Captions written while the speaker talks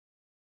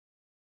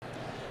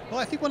Well,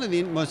 I think one of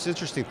the most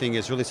interesting thing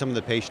is really some of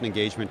the patient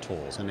engagement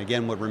tools. And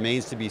again, what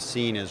remains to be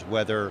seen is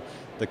whether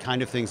the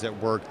kind of things that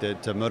work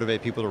that to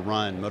motivate people to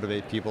run,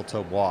 motivate people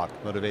to walk,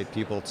 motivate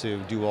people to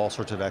do all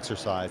sorts of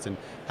exercise, and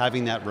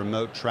having that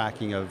remote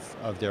tracking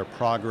of their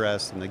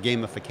progress and the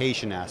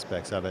gamification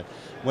aspects of it,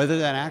 whether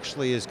that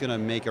actually is going to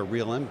make a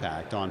real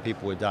impact on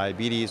people with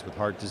diabetes, with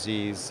heart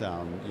disease,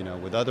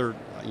 with other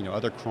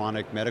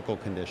chronic medical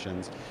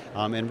conditions,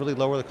 and really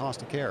lower the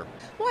cost of care.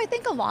 Well, I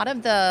think a lot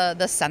of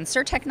the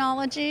sensor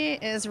technology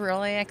is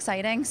really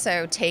exciting.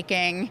 So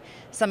taking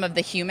some of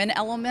the human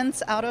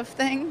elements out of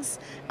things.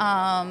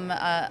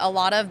 A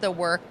lot of the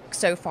work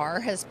so far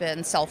has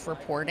been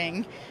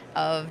self-reporting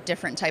of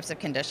different types of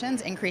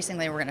conditions.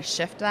 Increasingly, we're going to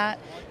shift that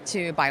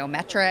to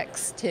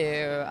biometrics,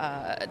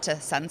 to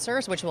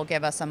sensors, which will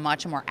give us a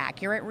much more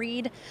accurate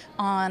read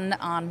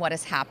on what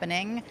is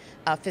happening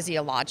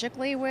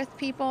physiologically with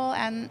people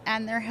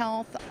and their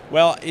health.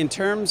 Well, in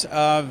terms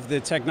of the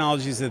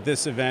technologies at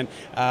this event,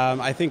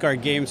 I think our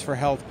Games for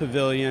Health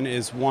Pavilion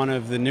is one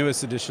of the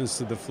newest additions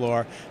to the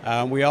floor.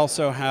 We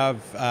also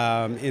have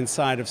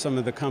inside of some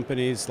of the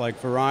companies like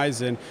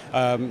Verizon,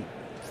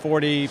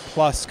 40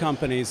 plus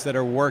companies that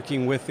are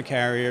working with the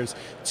carriers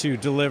to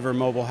deliver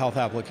mobile health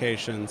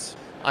applications.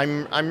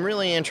 I'm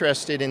really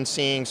interested in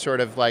seeing sort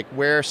of like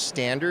where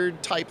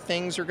standard type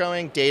things are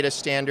going, data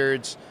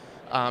standards.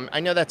 I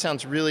know that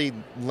sounds really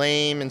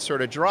lame and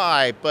sort of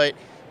dry, but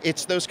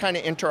it's those kind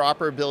of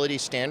interoperability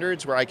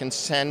standards where I can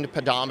send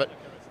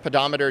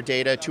pedometer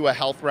data to a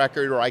health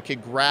record, or I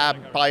could grab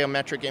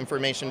biometric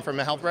information from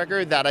a health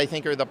record, that I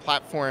think are the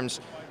platforms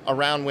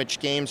around which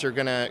games are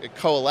going to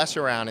coalesce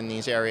around in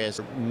these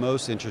areas.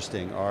 Most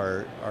interesting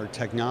are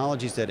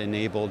technologies that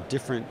enable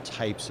different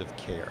types of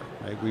care.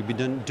 Right? We've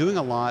been doing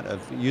a lot of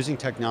using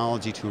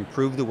technology to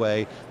improve the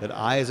way that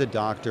I as a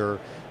doctor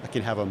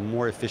can have a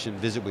more efficient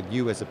visit with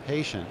you as a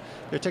patient.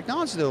 There are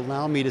technologies that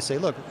allow me to say,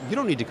 look, you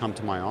don't need to come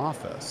to my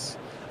office.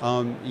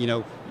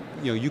 You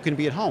can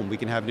be at home. We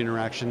can have an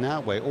interaction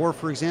that way. Or,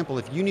 for example,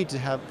 if you need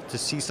to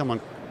see someone,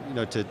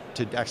 to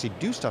actually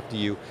do stuff to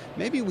you,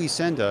 maybe we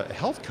send a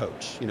health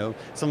coach,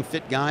 some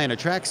fit guy in a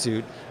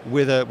tracksuit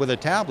with a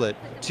tablet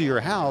to your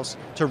house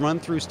to run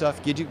through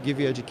stuff, give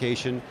you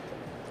education.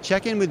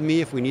 Check in with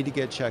me if we need to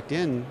get checked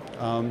in.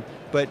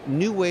 But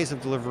new ways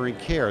of delivering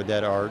care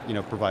that are,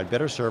 provide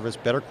better service,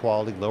 better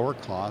quality, lower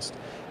cost,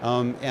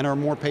 and are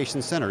more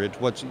patient-centered.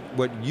 It's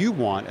what you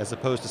want as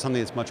opposed to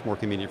something that's much more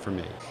convenient for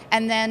me.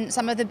 And then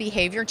some of the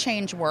behavior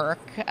change work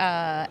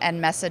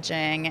and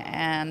messaging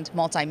and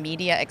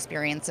multimedia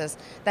experiences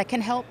that can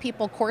help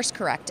people course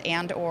correct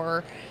and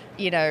or,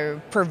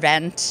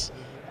 prevent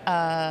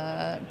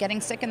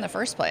getting sick in the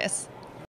first place.